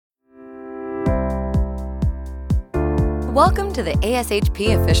Welcome to the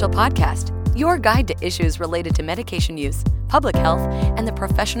ASHP Official Podcast, your guide to issues related to medication use, public health, and the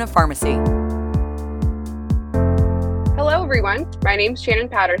profession of pharmacy. Hello, everyone. My name is Shannon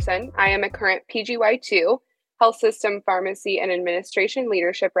Patterson. I am a current PGY2 Health System Pharmacy and Administration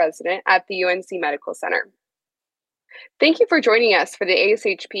Leadership resident at the UNC Medical Center. Thank you for joining us for the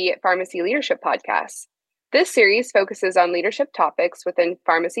ASHP Pharmacy Leadership Podcast. This series focuses on leadership topics within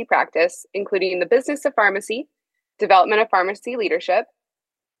pharmacy practice, including the business of pharmacy, development of pharmacy leadership,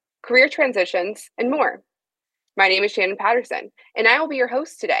 career transitions, and more. My name is Shannon Patterson, and I will be your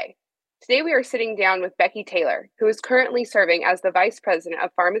host today. Today, we are sitting down with Becky Taylor, who is currently serving as the Vice President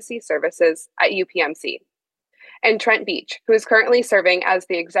of Pharmacy Services at UPMC, and Trent Beach, who is currently serving as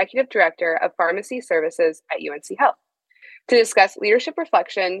the Executive Director of Pharmacy Services at UNC Health, to discuss leadership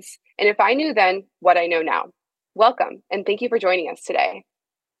reflections and if I knew then what I know now. Welcome, and thank you for joining us today.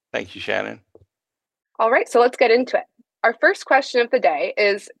 Thank you, Shannon. All right, so let's get into it. Our first question of the day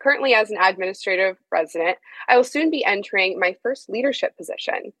is, currently as an administrative resident, I will soon be entering my first leadership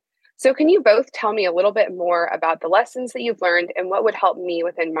position. So can you both tell me a little bit more about the lessons that you've learned and what would help me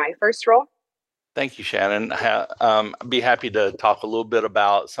within my first role? Thank you, Shannon. I'd be happy to talk a little bit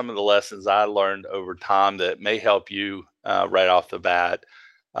about some of the lessons I learned over time that may help you right off the bat.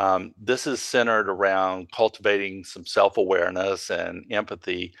 This is centered around cultivating some self-awareness and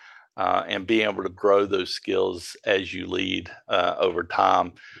empathy and being able to grow those skills as you lead over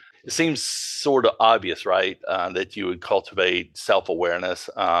time. It seems sort of obvious, right, that you would cultivate self-awareness.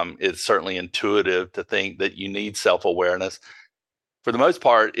 It's certainly intuitive to think that you need self-awareness. For the most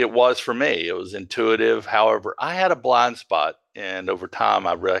part, it was for me. It was intuitive. However, I had a blind spot, and over time,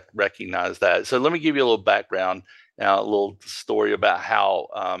 I recognized that. So let me give you a little background, a little story about how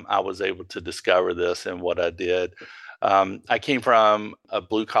I was able to discover this and what I did. I came from a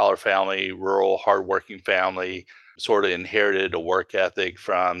blue-collar family, rural, hardworking family, sort of inherited a work ethic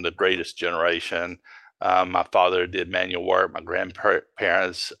from the greatest generation. My father did manual work. My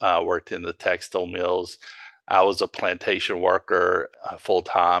grandparents worked in the textile mills. I was a plantation worker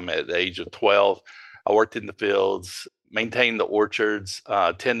full-time at the age of 12. I worked in the fields, maintained the orchards,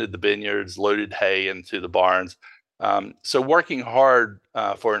 tended the vineyards, loaded hay into the barns. So working hard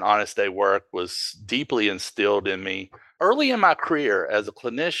for an honest day work was deeply instilled in me. Early in my career as a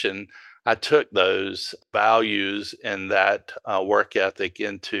clinician, I took those values and that work ethic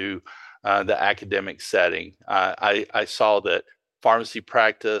into the academic setting. I saw that pharmacy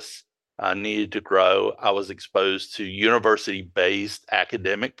practice needed to grow. I was exposed to university-based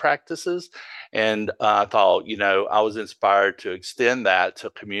academic practices, and I thought, I was inspired to extend that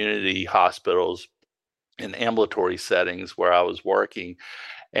to community hospitals in ambulatory settings where I was working.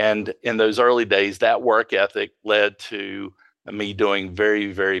 And in those early days, that work ethic led to me doing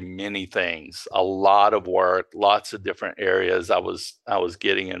very, very many things, a lot of work, lots of different areas. I was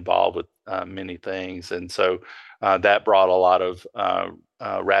getting involved with many things. And so that brought a lot of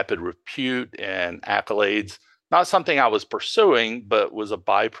rapid repute and accolades, not something I was pursuing, but was a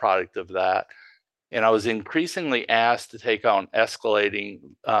byproduct of that. And I was increasingly asked to take on escalating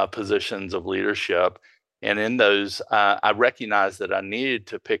positions of leadership. And in those, I recognized that I needed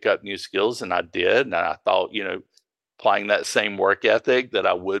to pick up new skills, and I did. And I thought, applying that same work ethic, that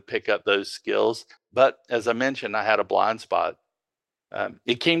I would pick up those skills. But as I mentioned, I had a blind spot.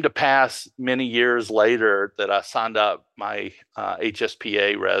 It came to pass many years later that I signed up my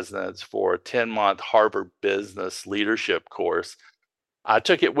HSPA residents for a 10-month Harvard Business Leadership course. I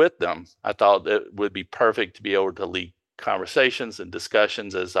took it with them. I thought it would be perfect to be able to lead conversations and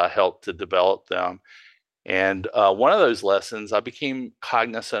discussions as I helped to develop them. And one of those lessons, I became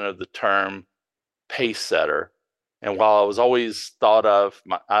cognizant of the term pace setter. And while I always thought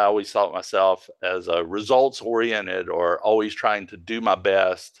myself as a results-oriented or always trying to do my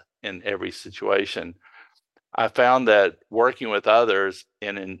best in every situation, I found that working with others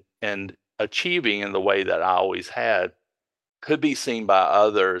and achieving in the way that I always had could be seen by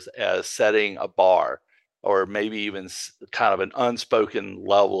others as setting a bar or maybe even kind of an unspoken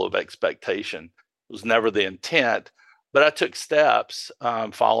level of expectation. It was never the intent, but I took steps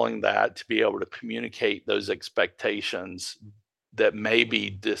following that to be able to communicate those expectations that may be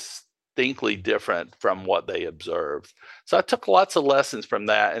distinctly different from what they observed. So I took lots of lessons from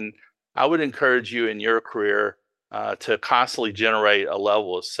that. And I would encourage you in your career to constantly generate a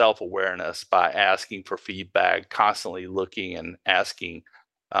level of self-awareness by asking for feedback, constantly looking and asking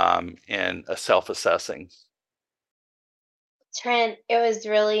and self-assessing. Trent, it was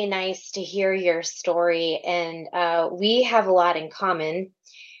really nice to hear your story, and we have a lot in common.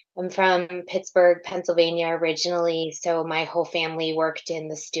 I'm from Pittsburgh, Pennsylvania originally, so my whole family worked in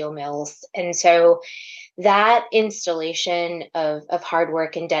the steel mills. And so that installation of hard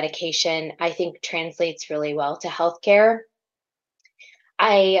work and dedication, I think translates really well to healthcare.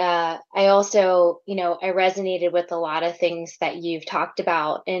 I also, I resonated with a lot of things that you've talked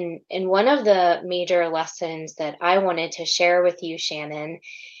about. And one of the major lessons that I wanted to share with you, Shannon,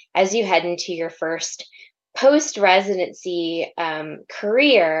 as you head into your first post residency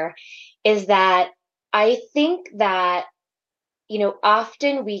career, is that I think that,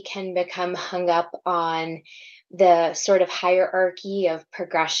 often we can become hung up on the sort of hierarchy of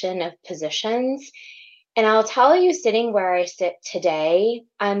progression of positions. And I'll tell you, sitting where I sit today,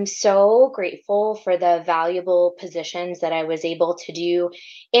 I'm so grateful for the valuable positions that I was able to do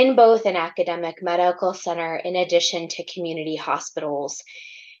in both an academic medical center in addition to community hospitals.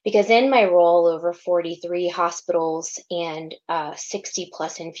 Because in my role over 43 hospitals and 60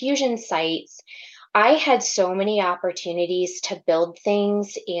 plus infusion sites, I had so many opportunities to build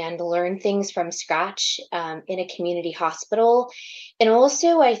things and learn things from scratch in a community hospital. And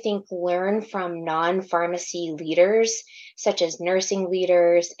also, I think, learn from non pharmacy leaders, such as nursing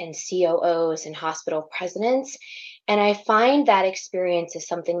leaders and COOs and hospital presidents. And I find that experience is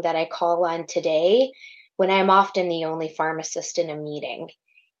something that I call on today when I'm often the only pharmacist in a meeting.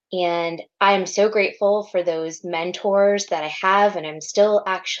 And I'm so grateful for those mentors that I have, and I'm still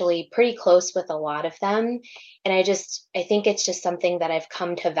actually pretty close with a lot of them. And I think it's just something that I've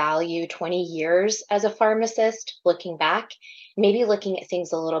come to value 20 years as a pharmacist, looking back, maybe looking at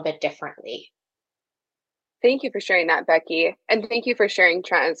things a little bit differently. Thank you for sharing that, Becky. And thank you for sharing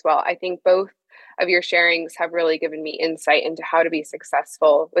Trent as well. I think both of your sharings have really given me insight into how to be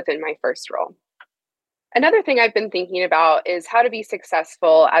successful within my first role. Another thing I've been thinking about is how to be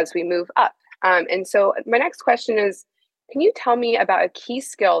successful as we move up. And so my next question is, can you tell me about a key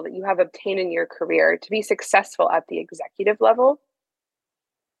skill that you have obtained in your career to be successful at the executive level?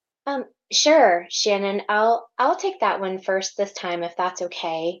 Sure, Shannon. I'll take that one first this time, if that's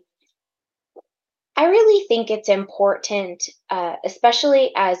okay. I really think it's important,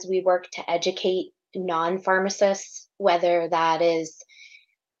 especially as we work to educate non-pharmacists, whether that is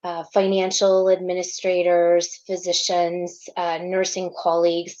financial administrators, physicians, nursing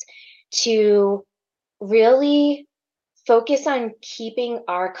colleagues, to really focus on keeping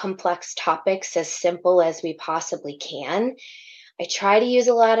our complex topics as simple as we possibly can. I try to use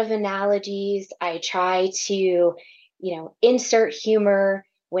a lot of analogies. I try to, insert humor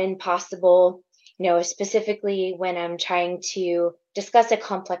when possible, specifically when I'm trying to discuss a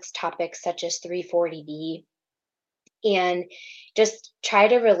complex topic such as 340B, and just try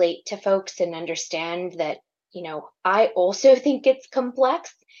to relate to folks and understand that, I also think it's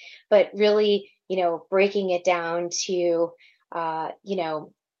complex, but really, breaking it down to,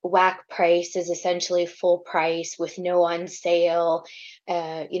 WAC price is essentially full price with no on sale.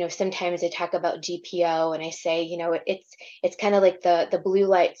 Sometimes I talk about GPO and I say, it's kind of like the blue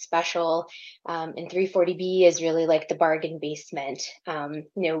light special, and 340B is really like the bargain basement.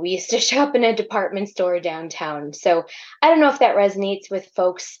 We used to shop in a department store downtown, so I don't know if that resonates with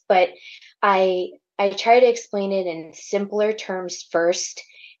folks, but I try to explain it in simpler terms first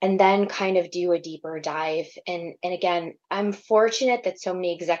and then kind of do a deeper dive. And again, I'm fortunate that so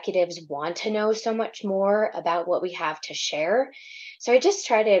many executives want to know so much more about what we have to share. So I just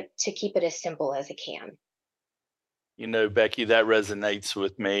try to keep it as simple as I can. Becky, that resonates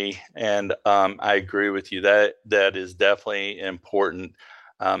with me, and I agree with you. That is definitely important.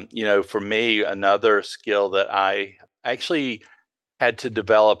 For me, another skill that I actually had to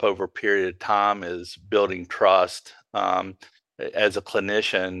develop over a period of time is building trust. As a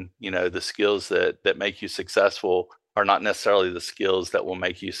clinician, the skills that make you successful are not necessarily the skills that will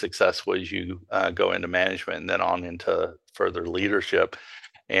make you successful as you go into management and then on into further leadership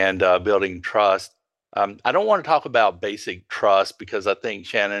and building trust. I don't want to talk about basic trust because I think,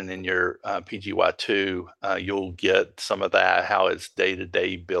 Shannon, in your PGY2, you'll get some of that, how it's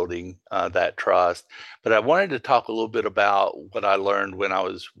day-to-day building that trust. But I wanted to talk a little bit about what I learned when I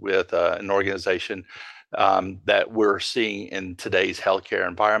was with an organization that we're seeing in today's healthcare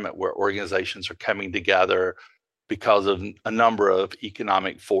environment, where organizations are coming together because of a number of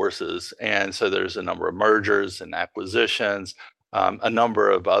economic forces. And so there's a number of mergers and acquisitions, a number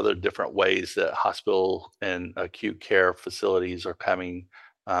of other different ways that hospital and acute care facilities are coming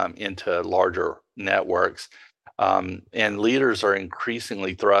into larger networks. And leaders are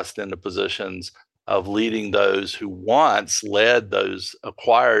increasingly thrust into positions of leading those who once led those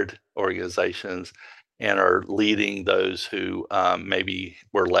acquired organizations and are leading those who maybe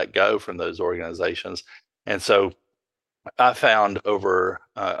were let go from those organizations. And so I found over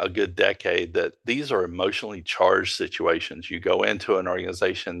a good decade that these are emotionally charged situations. You go into an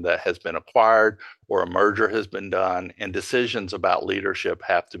organization that has been acquired or a merger has been done, and decisions about leadership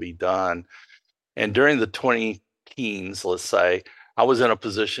have to be done. And during the 20 teens, let's say, I was in a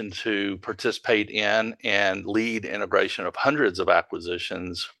position to participate in and lead integration of hundreds of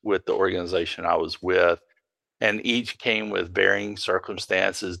acquisitions with the organization I was with. And each came with varying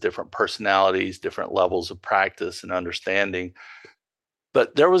circumstances, different personalities, different levels of practice and understanding.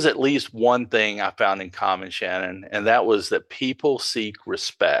 But there was at least one thing I found in common, Shannon, and that was that people seek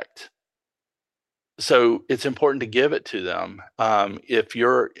respect. So it's important to give it to them. If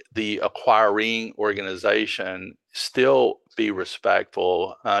you're the acquiring organization, still be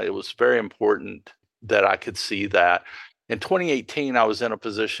respectful. It was very important that I could see that. In 2018, I was in a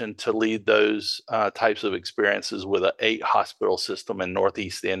position to lead those types of experiences with an 8 hospital system in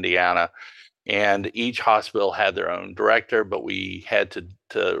Northeast Indiana. And each hospital had their own director, but we had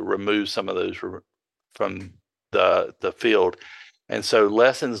to remove some of those from the field. And so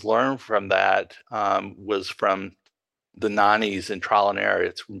lessons learned from that was from the 90s and trial and error.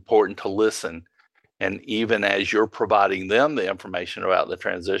 It's important to listen. And even as you're providing them the information about the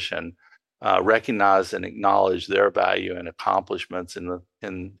transition, recognize and acknowledge their value and accomplishments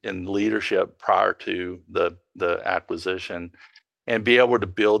in leadership prior to the acquisition, and be able to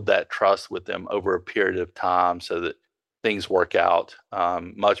build that trust with them over a period of time so that things work out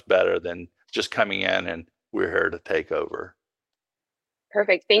much better than just coming in and we're here to take over.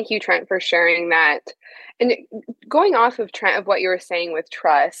 Perfect. Thank you, Trent, for sharing that. And going off of Trent, of what you were saying with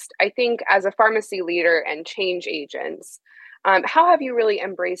trust, I think as a pharmacy leader and change agents, how have you really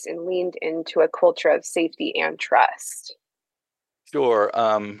embraced and leaned into a culture of safety and trust? Sure.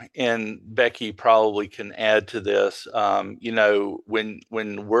 And Becky probably can add to this. When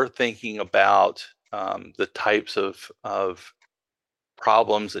we're thinking about the types of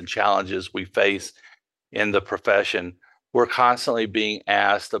problems and challenges we face in the profession, we're constantly being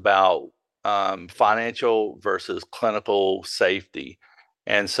asked about financial versus clinical safety.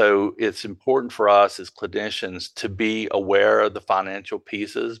 And so it's important for us as clinicians to be aware of the financial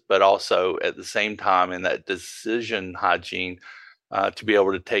pieces, but also at the same time in that decision hygiene, to be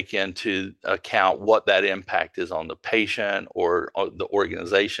able to take into account what that impact is on the patient or the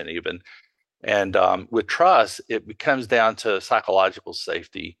organization even. And with trust, it comes down to psychological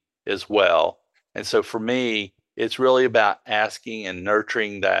safety as well. And so for me, it's really about asking and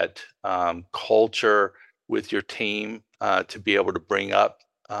nurturing that culture with your team to be able to bring up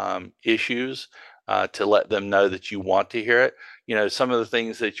issues, to let them know that you want to hear it. Some of the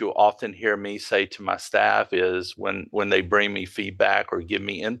things that you'll often hear me say to my staff is when they bring me feedback or give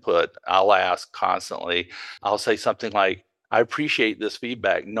me input, I'll ask constantly. I'll say something like, I appreciate this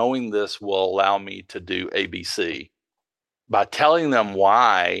feedback. Knowing this will allow me to do ABC. By telling them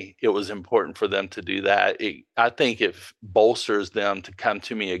why it was important for them to do that, I think it bolsters them to come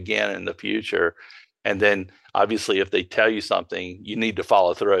to me again in the future. And then obviously, if they tell you something, you need to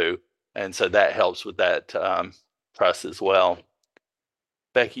follow through. And so that helps with that trust as well.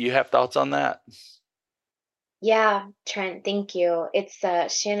 Becky, you have thoughts on that? Yeah, Trent, thank you. It's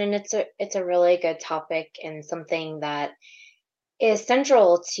Shannon, it's a really good topic and something that is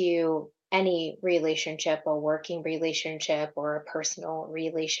central to any relationship, a working relationship or a personal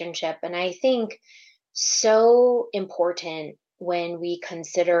relationship. And I think so important when we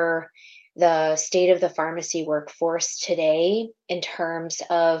consider the state of the pharmacy workforce today in terms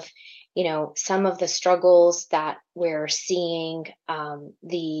of some of the struggles that we're seeing,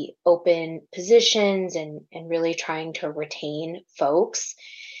 the open positions and really trying to retain folks.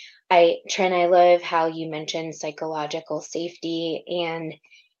 Trent, I love how you mentioned psychological safety. And,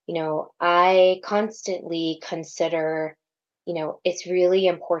 I constantly consider, it's really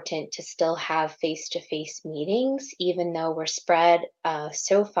important to still have face to face meetings, even though we're spread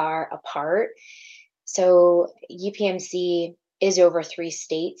so far apart. So UPMC is over 3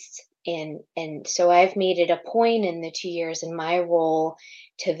 states. And so I've made it a point in the 2 years in my role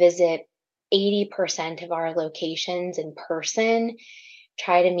to visit 80% of our locations in person,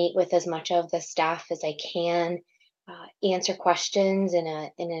 try to meet with as much of the staff as I can, answer questions in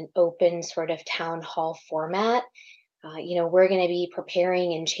an open sort of town hall format. We're going to be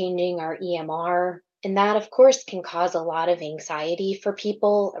preparing and changing our EMR, and that, of course, can cause a lot of anxiety for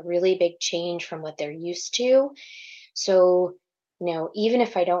people, a really big change from what they're used to. So, even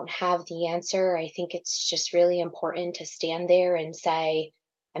if I don't have the answer, I think it's just really important to stand there and say,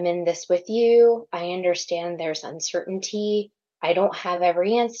 I'm in this with you. I understand there's uncertainty. I don't have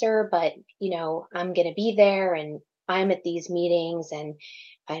every answer, but I'm going to be there, and I'm at these meetings and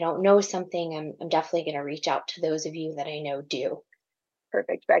if I don't know something, I'm definitely going to reach out to those of you that I know do.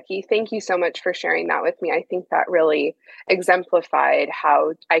 Perfect, Becky. Thank you so much for sharing that with me. I think that really exemplified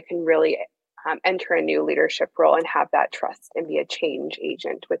how I can really enter a new leadership role and have that trust and be a change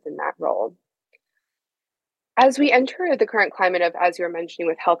agent within that role. As we enter the current climate of, as you were mentioning,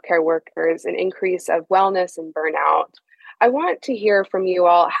 with healthcare workers, an increase of wellness and burnout, I want to hear from you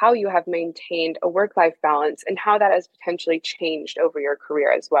all how you have maintained a work-life balance and how that has potentially changed over your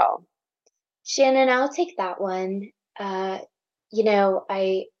career as well. Shannon, I'll take that one. Uh, you know,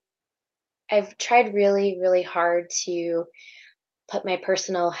 I've tried really, really hard to put my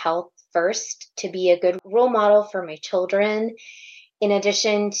personal health first, to be a good role model for my children. In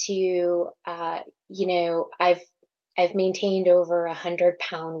addition to, I've maintained over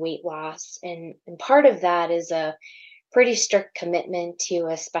 100-pound weight loss, and part of that is a pretty strict commitment to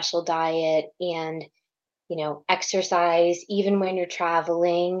a special diet and exercise, even when you're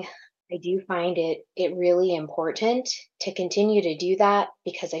traveling. I do find it really important to continue to do that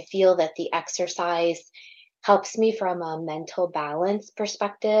because I feel that the exercise helps me from a mental balance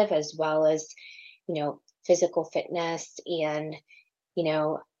perspective as well as, physical fitness. And, you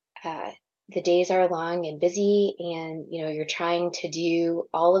know, uh, the days are long and busy and, you're trying to do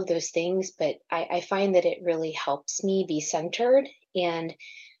all of those things, but I find that it really helps me be centered. And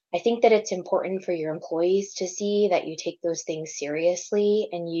I think that it's important for your employees to see that you take those things seriously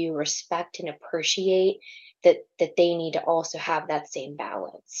and you respect and appreciate that they need to also have that same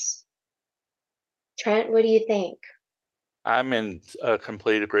balance. Trent, what do you think? I'm in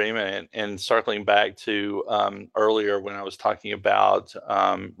complete agreement. And circling back to earlier when I was talking about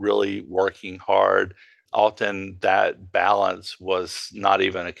really working hard, often that balance was not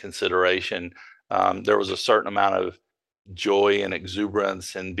even a consideration. There was a certain amount of joy and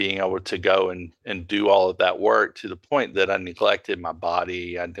exuberance in being able to go and do all of that work to the point that I neglected my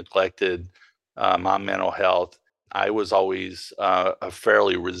body, I neglected my mental health. I was always a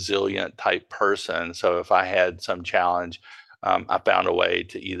fairly resilient type person. So if I had some challenge, I found a way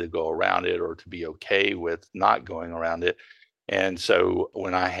to either go around it or to be okay with not going around it. And so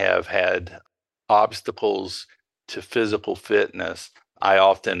when I have had obstacles to physical fitness, I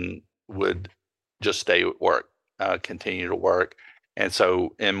often would just stay at work, continue to work. And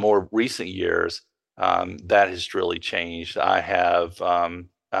so in more recent years, that has really changed. I have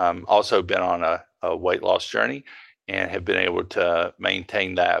also been on a weight loss journey and have been able to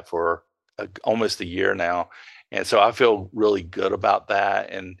maintain that for almost a year now. And so I feel really good about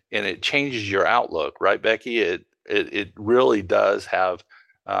that, and it changes your outlook, right, Becky? It really does have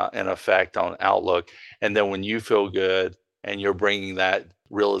an effect on outlook. And then when you feel good and you're bringing that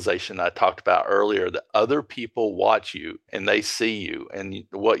realization I talked about earlier, that other people watch you and they see you and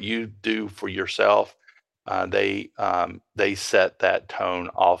what you do for yourself, they set that tone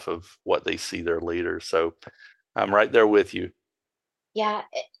off of what they see their leaders. So I'm right there with you. Yeah,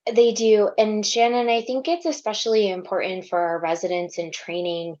 they do. And Shannon, I think it's especially important for our residents in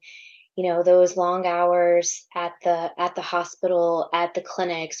training, those long hours at the hospital, at the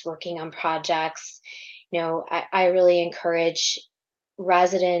clinics, working on projects. I really encourage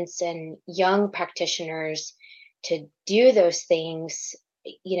residents and young practitioners to do those things,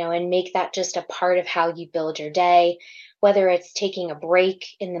 and make that just a part of how you build your day, whether it's taking a break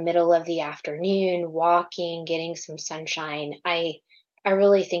in the middle of the afternoon, walking, getting some sunshine. I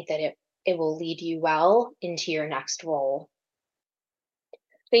really think that it will lead you well into your next role.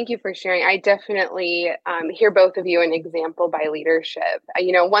 Thank you for sharing. I definitely hear both of you an example by leadership.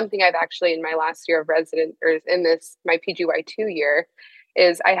 One thing I've actually in my last year of resident or in this my PGY2 year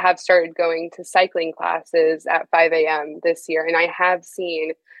is I have started going to cycling classes at 5 a.m. this year, and I have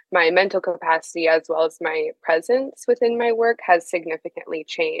seen my mental capacity as well as my presence within my work has significantly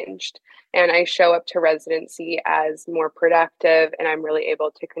changed. And I show up to residency as more productive, and I'm really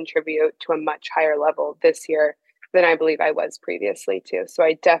able to contribute to a much higher level this year than I believe I was previously too. So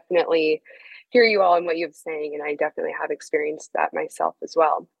I definitely hear you all in what you're saying, and I definitely have experienced that myself as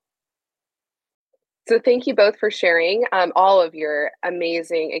well. So thank you both for sharing all of your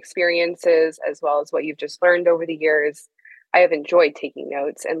amazing experiences as well as what you've just learned over the years. I have enjoyed taking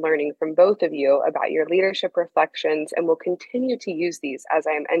notes and learning from both of you about your leadership reflections, and will continue to use these as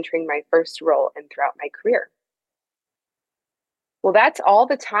I am entering my first role and throughout my career. Well, that's all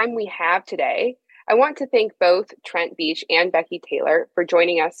the time we have today. I want to thank both Trent Beach and Becky Taylor for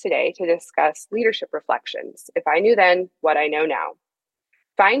joining us today to discuss leadership reflections. If I knew then what I know now.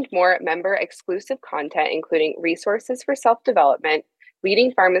 Find more member-exclusive content, including resources for self-development,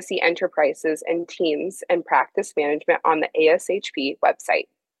 leading pharmacy enterprises and teams, and practice management on the ASHP website.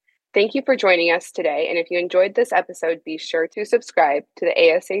 Thank you for joining us today. And if you enjoyed this episode, be sure to subscribe to the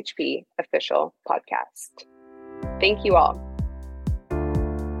ASHP official podcast. Thank you all.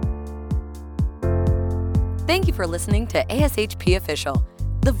 Thank you for listening to ASHP Official,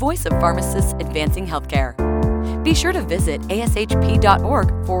 the voice of pharmacists advancing healthcare. Be sure to visit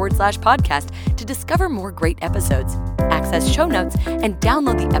ashp.org/podcast to discover more great episodes, access show notes, and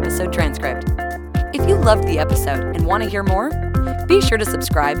download the episode transcript. If you loved the episode and want to hear more, be sure to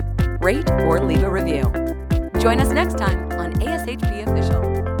subscribe, rate, or leave a review. Join us next time on ASHP Official.